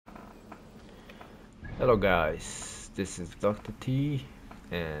Hello guys, this is Dr.T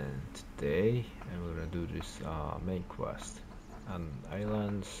and today I'm gonna do this main quest on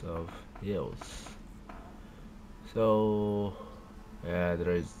islands of Eels. So yeah,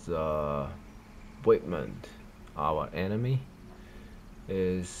 there is Wigmund, our enemy,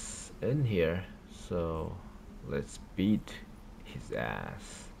 is in here, so let's beat his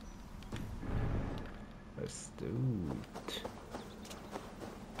ass. Let's do it.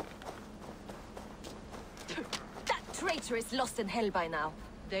 That traitor is lost in hell by now.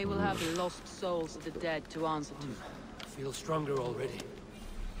 They will have the lost souls of the dead to answer to. Feel stronger already.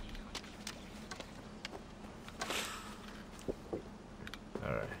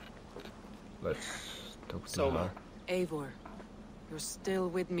 Alright. Let's talk to Soma. her. Eivor, you're still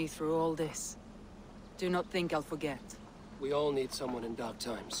with me through all this. Do not think I'll forget. We all need someone in dark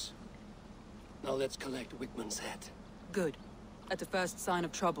times. Now let's collect Wigmund's head. Good. At the first sign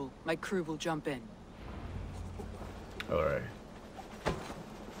of trouble, my crew will jump in. Alright.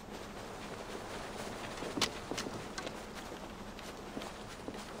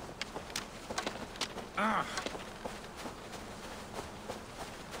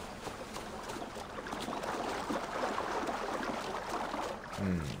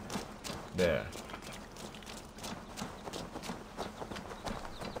 There.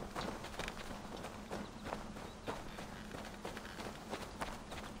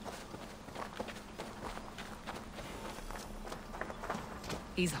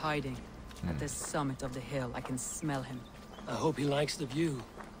 He's hiding. At the summit of the hill, I can smell him. I hope he likes the view.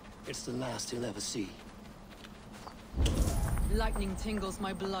 It's the last he'll ever see. Lightning tingles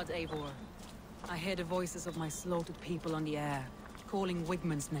my blood, Eivor. I hear the voices of my slaughtered people on the air, calling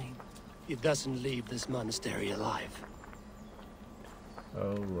Wigmund's name. He doesn't leave this monastery alive.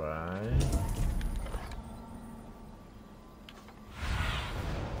 Alright.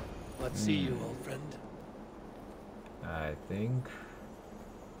 Let's see you, old friend. I think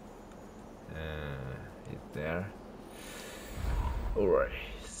it's there. Alright,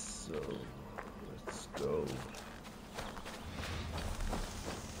 so let's go.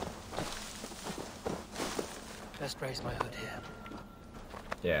 Best raise my hood here.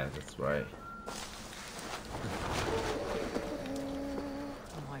 Yeah, that's right.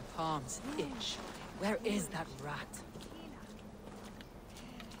 My palms itch. Where is that rat?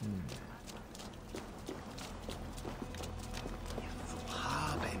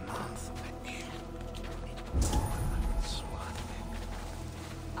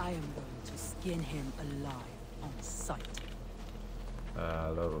 I am going to skin him alive on sight.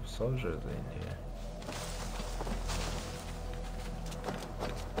 A lot of soldiers in here.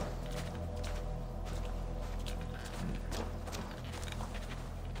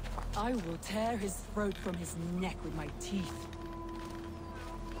 I will tear his throat from his neck with my teeth.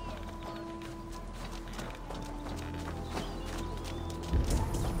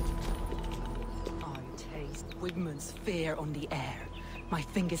 I taste Wigmund's fear on the air. My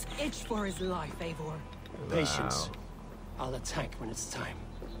fingers itch for his life, Eivor. Patience. I'll attack when it's time.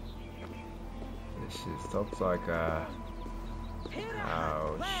 This is looks like how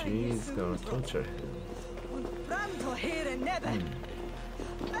she's gonna torture him.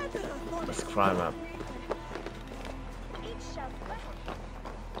 Let's climb up.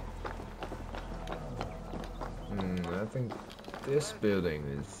 I think this building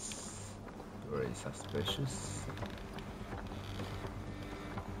is very suspicious.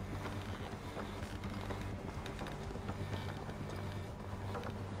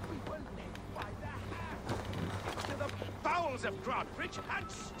 Of Grantbridge,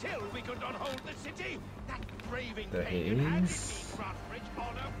 and still we could not hold the city. That braving There he pagan handed me is. Grantbridge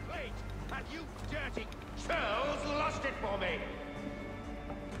on a plate, and you dirty churls lost it for me.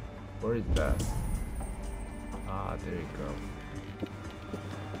 Where is that? Ah, there you go.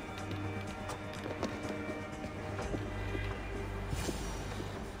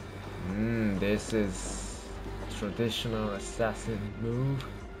 This is traditional assassin move.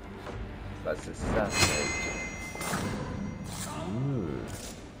 Let's assassinate.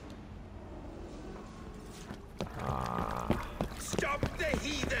 Stop the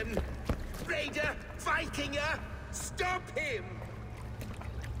heathen! Raider! Vikinger! Stop him!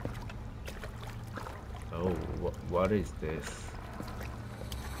 Oh, what is this?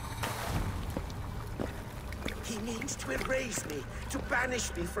 He means to erase me, to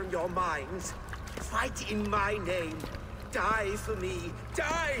banish me from your minds. Fight in my name. Die for me!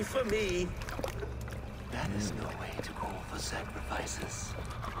 Die for me! That is no way to call for sacrifices.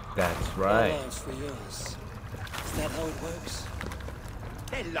 That's right. All ours for yours. Is that how it works?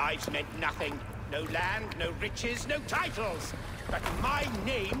 Their lives meant nothing. No land, no riches, no titles. But my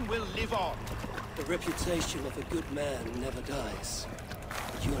name will live on. The reputation of a good man never dies.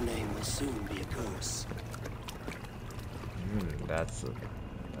 But your name will soon be a curse. That's a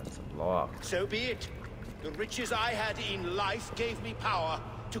block. So be it. The riches I had in life gave me power.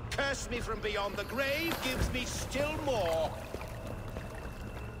 To curse me from beyond the grave gives me still more.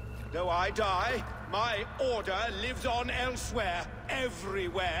 Though I die, my order lives on elsewhere,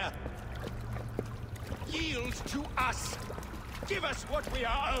 everywhere. Yield to us. Give us what we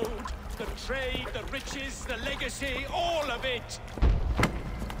are owed. The trade, the riches, the legacy, all of it.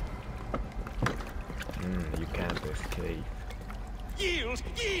 You can't escape. Yield,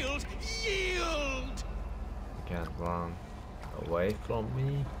 yield, yield! You can't run away from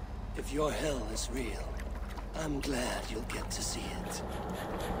me. If your hell is real, I'm glad you'll get to see it.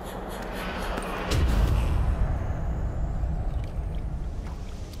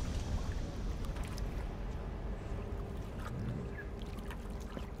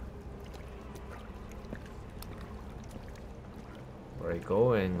 Where are you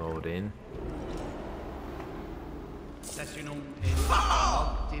going, Odin?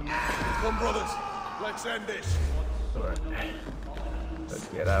 Come, brothers. Let's end this. Alright. Let's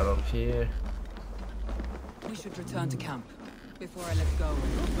get out of here. We should return to camp before I let go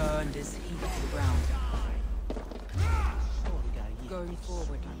and burn this heat to the ground. Going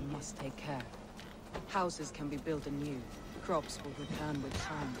forward, I must take care. Houses can be built anew. Crops will return with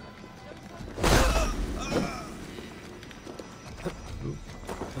time.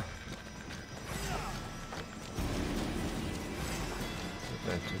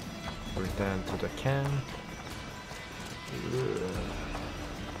 Return to the camp.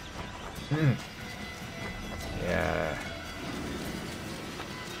 Yeah.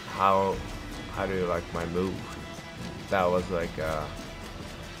 How do you like my move? That was like a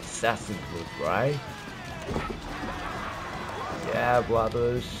assassin move, right? Yeah,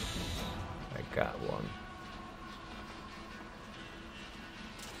 brothers. I got one.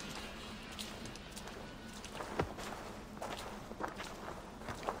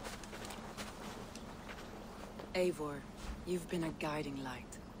 Eivor, you've been a guiding light.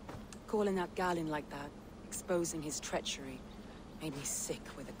 Calling out Galin like that, exposing his treachery, made me sick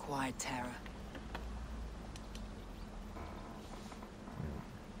with a quiet terror.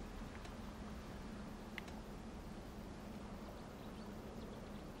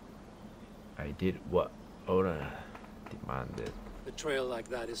 I did what Odin demanded. Betrayal like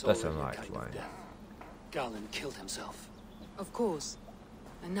that is That's already a a nice kind of line. death. Galin killed himself. Of course.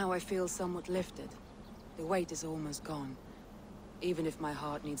 And now I feel somewhat lifted. The weight is almost gone, even if my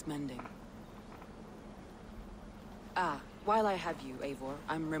heart needs mending. Ah, while I have you, Eivor,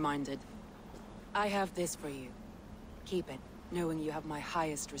 I'm reminded. I have this for you. Keep it, knowing you have my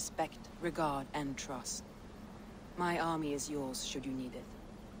highest respect, regard, and trust. My army is yours, should you need it.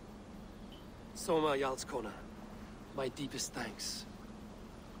 Soma Jarlskona, my deepest thanks.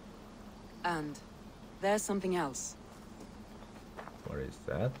 And there's something else. What is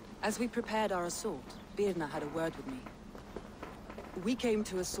that? As we prepared our assault, Birna had a word with me. We came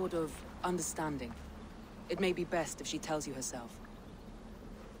to a sort of understanding. It may be best if she tells you herself.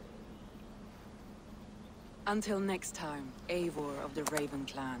 Until next time, Eivor of the Raven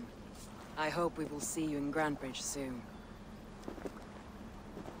clan. I hope we will see you in Grantebridge soon.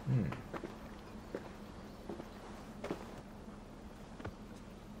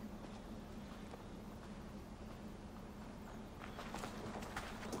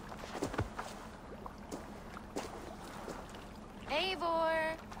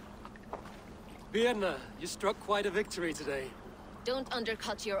 Eivor! Birna, you struck quite a victory today. Don't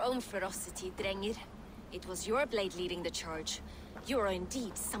undercut your own ferocity, Drengir. It was your blade leading the charge. You are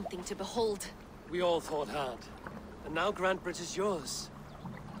indeed something to behold. We all fought hard. And now Grantebridge is yours.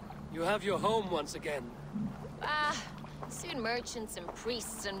 You have your home once again. Ah, soon merchants and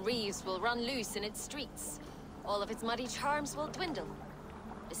priests and reeves will run loose in its streets. All of its muddy charms will dwindle.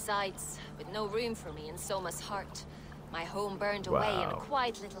 Besides, with no room for me in Soma's heart, my home burned away in a Wow.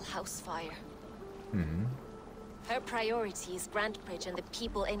 quiet little house fire. Her priority is Grantebridge and the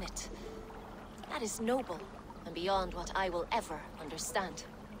people in it. That is noble, and beyond what I will ever understand.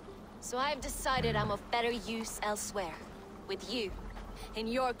 So I've decided I'm of better use elsewhere. With you, in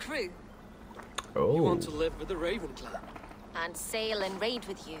your crew, Oh. You want to live with the Raven clan? and sail and raid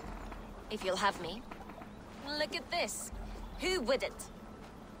with you, if you'll have me. Look at this. Who wouldn't?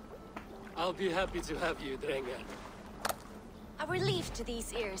 I'll be happy to have you, Drenga. A relief to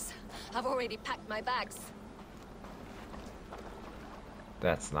these ears. I've already packed my bags.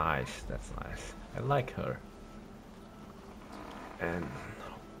 That's nice. That's nice. I like her. And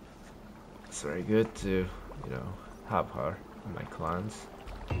it's very good to, have her in my clans.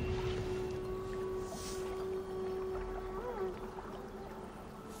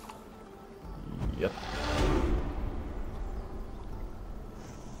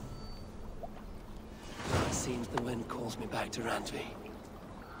 back to Randvi.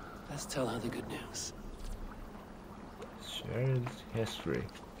 Let's tell her the good news. Shared history.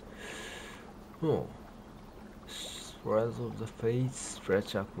 Oh. Threads of the fates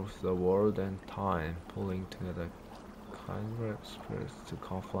stretch across the world and time, pulling together kindred spirits to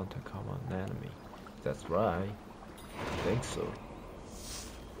confront a common enemy. That's right. I think so.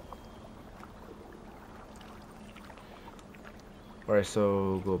 Alright,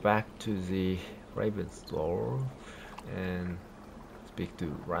 so go back to the Raven's Door and speak to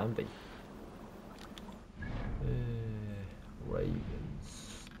Randy.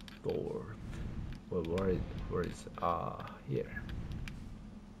 Raven's Door. Well, where is it? Here.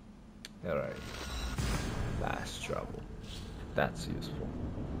 Alright. Fast travel. That's useful.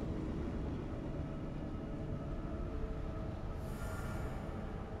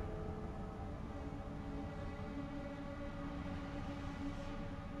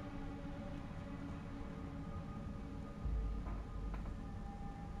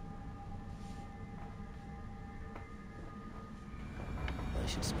 I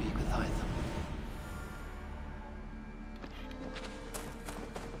should speak with Hytham.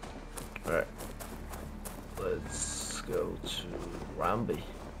 Alright. Let's go to Rambi.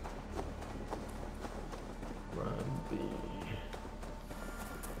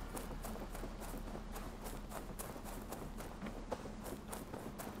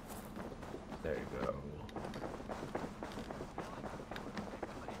 There you go.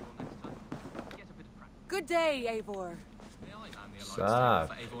 Good day, Eivor. Sup?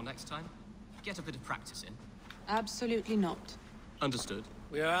 For Eivor next time. Get a bit of practice in. Absolutely not. Understood.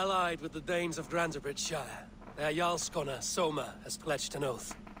 We are allied with the Danes of Grantebridgeshire. Their Jarlskona, Soma, has pledged an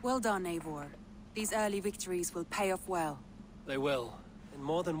oath. Well done, Eivor. These early victories will pay off well. They will, in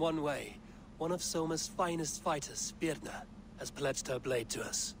more than one way. One of Soma's finest fighters, Birna, has pledged her blade to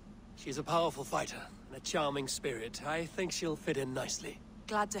us. She's a powerful fighter and a charming spirit. I think she'll fit in nicely.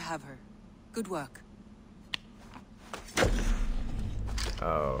 Glad to have her. Good work.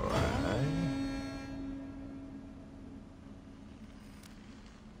 Alright.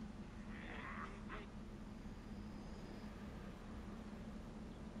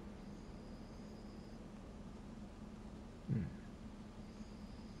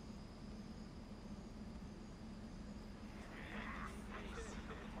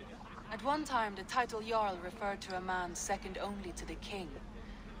 At one time, the title Jarl referred to a man second only to the king.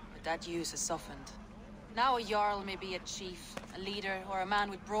 But that use has softened. Now a Jarl may be a chief, a leader, or a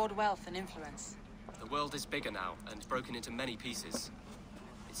man with broad wealth and influence. The world is bigger now, and broken into many pieces.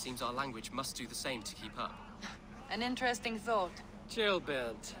 It seems our language must do the same to keep up. An interesting thought. Chill,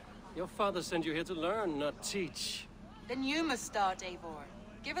 Bernd. Your father sent you here to learn, not teach. Then you must start, Eivor.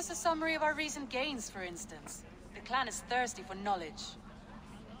 Give us a summary of our recent gains, for instance. The clan is thirsty for knowledge.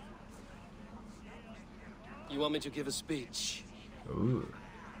 You want me to give a speech? Ooh.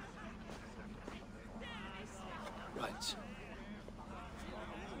 Right.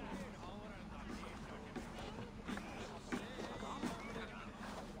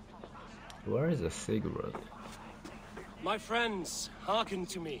 Where is a cigarette? My friends, hearken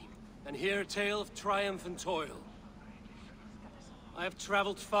to me, and hear a tale of triumph and toil. I have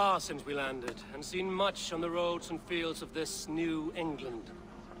traveled far since we landed, and seen much on the roads and fields of this new England.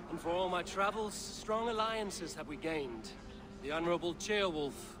 And for all my travels, strong alliances have we gained. The Honorable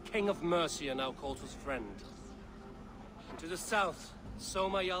Ceolwulf, King of Mercia, now calls us friend. And to the south,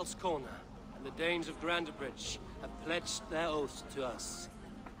 Soma Jarlskona and the Danes of Grantebridge have pledged their oaths to us.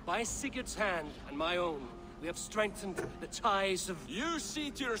 By Sigurd's hand and my own, we have strengthened the ties of... You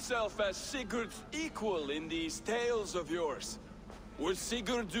seat yourself as Sigurd's equal in these tales of yours. Would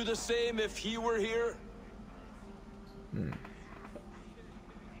Sigurd do the same if he were here?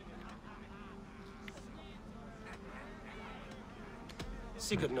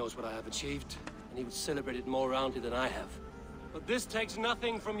 Sigurd knows what I have achieved, and he would celebrate it more roundly than I have. But this takes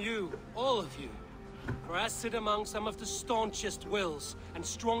nothing from you, all of you. For I sit among some of the staunchest wills and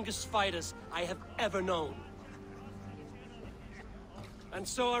strongest fighters I have ever known. And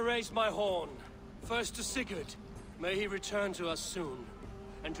so I raise my horn, first to Sigurd, may he return to us soon,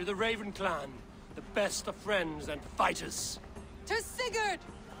 and to the Raven clan, the best of friends and fighters. To Sigurd!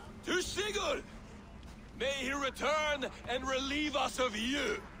 To Sigurd! May he return and relieve us of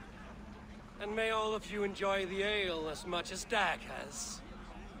you! And may all of you enjoy the ale as much as Dag has.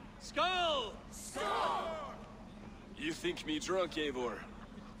 Skull! You think me drunk, Eivor?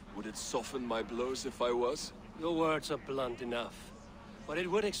 Would it soften my blows if I was? Your words are blunt enough, but it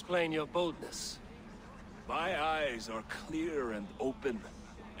would explain your boldness. My eyes are clear and open,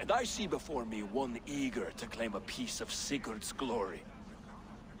 and I see before me one eager to claim a piece of Sigurd's glory.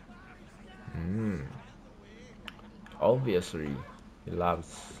 Obviously, he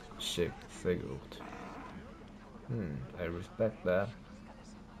loves Sigurd. I respect that.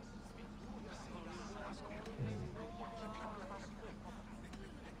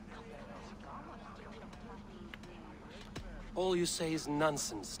 All you say is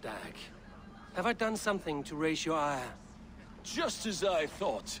nonsense, Stag. Have I done something to raise your ire? Just as I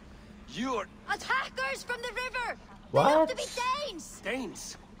thought. You're... Attackers from the river! What? They have to be Danes!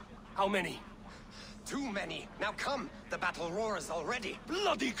 Danes? How many? Too many. Now come. The battle roars already.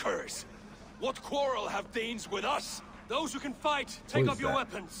 bloody curse! What quarrel have Danes with us? Those who can fight, take Who up is your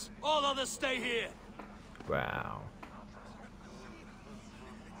that? weapons. All others stay here. Wow.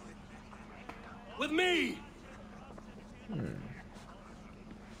 With me!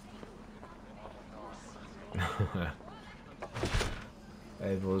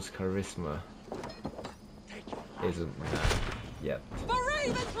 Evil's charisma isn't that yet. The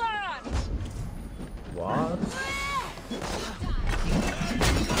Raven Clan! What?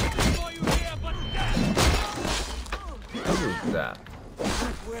 Who is that?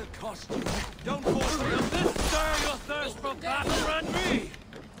 Will cost you. Don't force me. Does this stir your thirst for battle around me?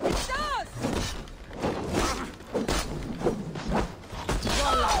 It does!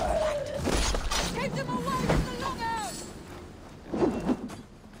 Keep them away from the longhouse!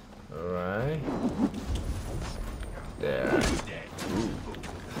 Alright. There.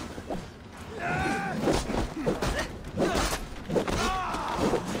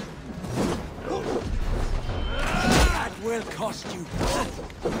 That will cost you.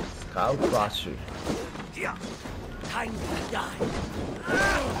 Skull Crusher. Here. Time to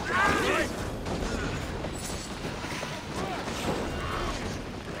die.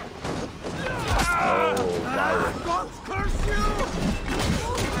 Oh, wow. God curse you!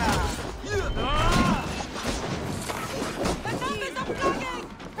 The numbers are flagging!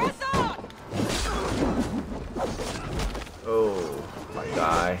 Press on! Oh, my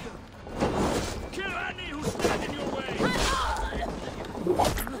guy. Kill any who stand in your way!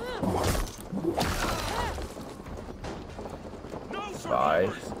 No Five.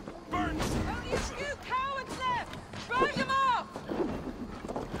 survivors! Burn! Only a few cowards left! Drive them off!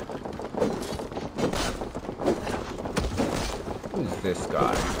 Who's this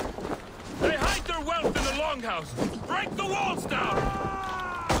guy? They hide their wealth in the longhouse! Break the walls down!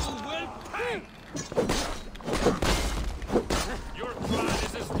 You will pay! Your clan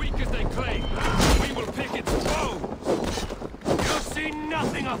is as weak as they claim. We will pick its bones! You see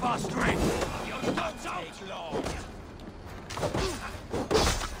nothing of our strength. You don't take long!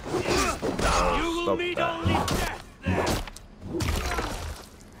 You will Stop meet that. only death there.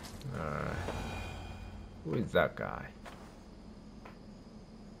 Who is that guy?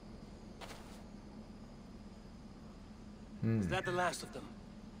 Is that the last of them?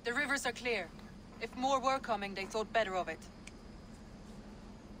 The rivers are clear. If more were coming, they thought better of it.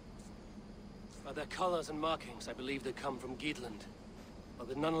 By their colors and markings, I believe they come from Geatland. But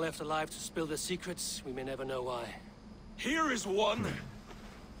with none left alive to spill their secrets, we may never know why. Here is one!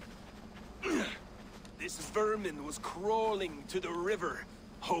 This vermin was crawling to the river,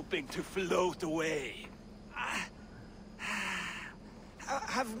 hoping to float away.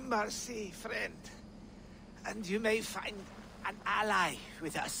 Have mercy, friend. And you may find an ally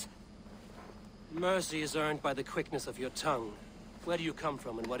with us. Mercy is earned by the quickness of your tongue. Where do you come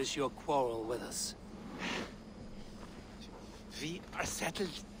from, and what is your quarrel with us? We are settled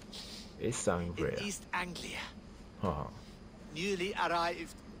It's in Angria. East Anglia, Huh. newly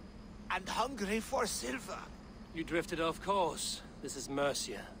arrived, and hungry for silver. You drifted off course. This is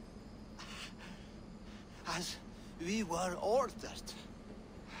Mercia. As we were ordered.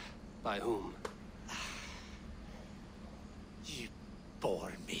 By whom? You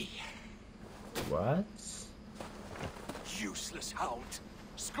bore me. What? Useless hound!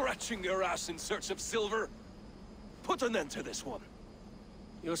 Scratching your ass in search of silver! Put an end to this one!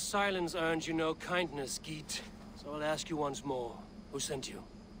 Your silence earned you no kindness, Geet. So I'll ask you once more. Who sent you?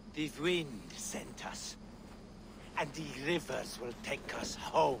 The wind sent us. And the rivers will take us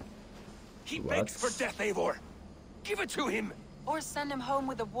home. He What? begs for death, Eivor! Give it to him! Or send him home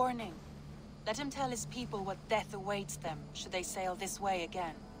with a warning. Let him tell his people what death awaits them, should they sail this way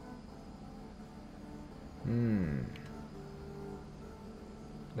again.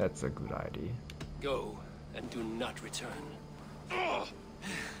 That's a good idea. Go, and do not return. Ugh.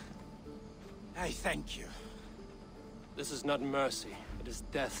 I thank you. This is not mercy, it is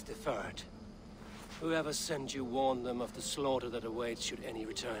death deferred. Whoever sent you warned them of the slaughter that awaits should any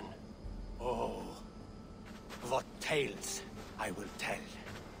return. Oh, what tales I will tell.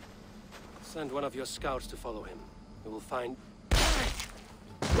 Send one of your scouts to follow him. We will find...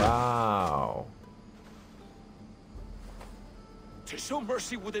 Wow. To show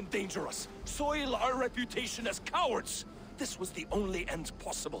mercy would endanger us, soil our reputation as cowards. This was the only end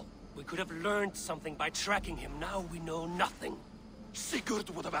possible. We could have learned something by tracking him. Now we know nothing. Sigurd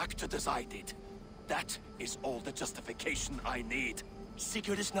would have acted as I did. That is all the justification I need.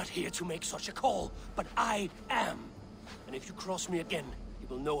 Sigurd is not here to make such a call, but I am. And if you cross me again, you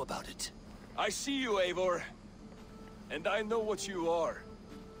will know about it. I see you, Eivor. And I know what you are.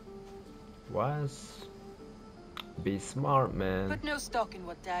 Was be smart, man. Put no stock in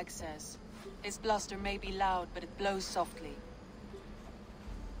what Dag says. His bluster may be loud, but it blows softly.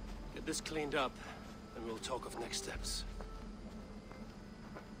 Get this cleaned up, and we'll talk of next steps.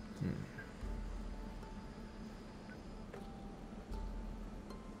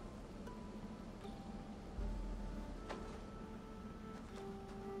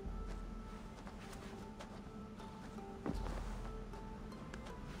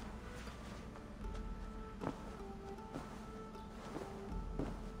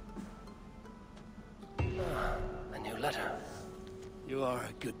 A new letter. You are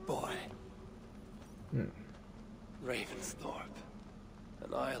a good boy. Ravensthorpe.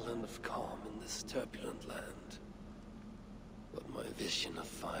 An island of calm in this turbulent land. But my vision of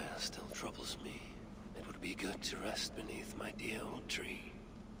fire still troubles me. It would be good to rest beneath my dear old tree.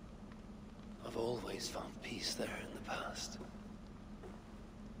 I've always found peace there in the past.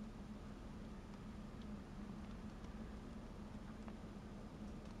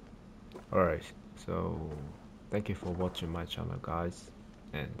 Alright, so thank you for watching my channel, guys,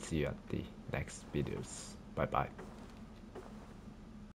 and see you at the next videos. Bye bye.